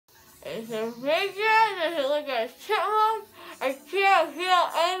Is it bigger? Does it look like a chipmunk? I can't feel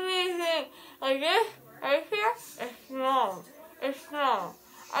anything. Like this, right here, it's small. It's small.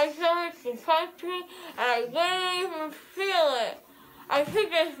 I feel it to punch me, and I didn't even feel it. I think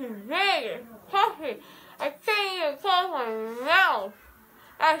it's big, it's puffy. I can't even close my mouth.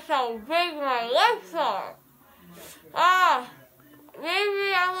 That's how big my lips are.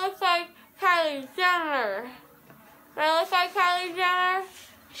 Maybe I look like Kylie Jenner. Do I look like Kylie Jenner?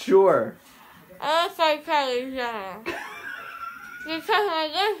 Sure. I look like Kylie Jenner. Because my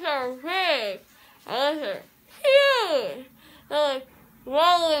lips are big. My lips are huge. They're like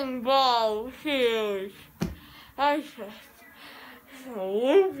rolling balls huge. That's just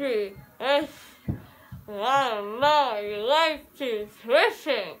loopy. I don't know. You like to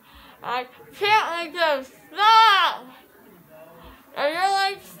twitching. I can't make them stop. Are your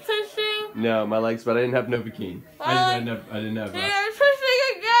legs twitching? No, my legs, but I didn't have no bikini. I didn't have. You're twitching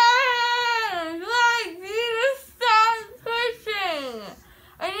again. Like, you need to stop twitching.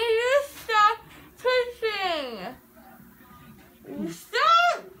 I need you to stop twitching.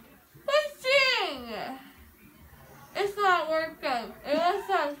 Stop twitching. It's not working. It won't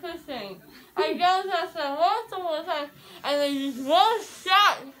stop twitching. I yelled at them multiple times, and they just won't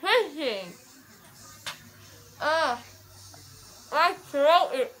stop twitching. My throat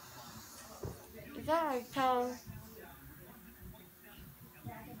is that my tongue?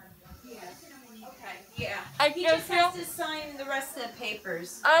 Okay, yeah. He just has to sign the rest of the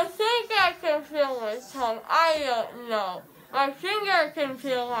papers. I think I can feel my tongue. I don't know. My finger can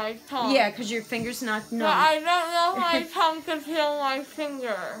feel my tongue. Yeah, because your finger's not numb. But I don't know if my tongue can feel my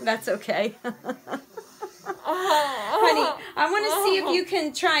finger. That's okay. Honey, I want to see if you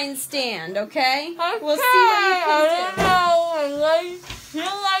can try and stand, okay? Okay. We'll see what you I can don't know. My legs feel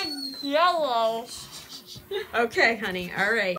like yellow. do. Okay, honey. All right.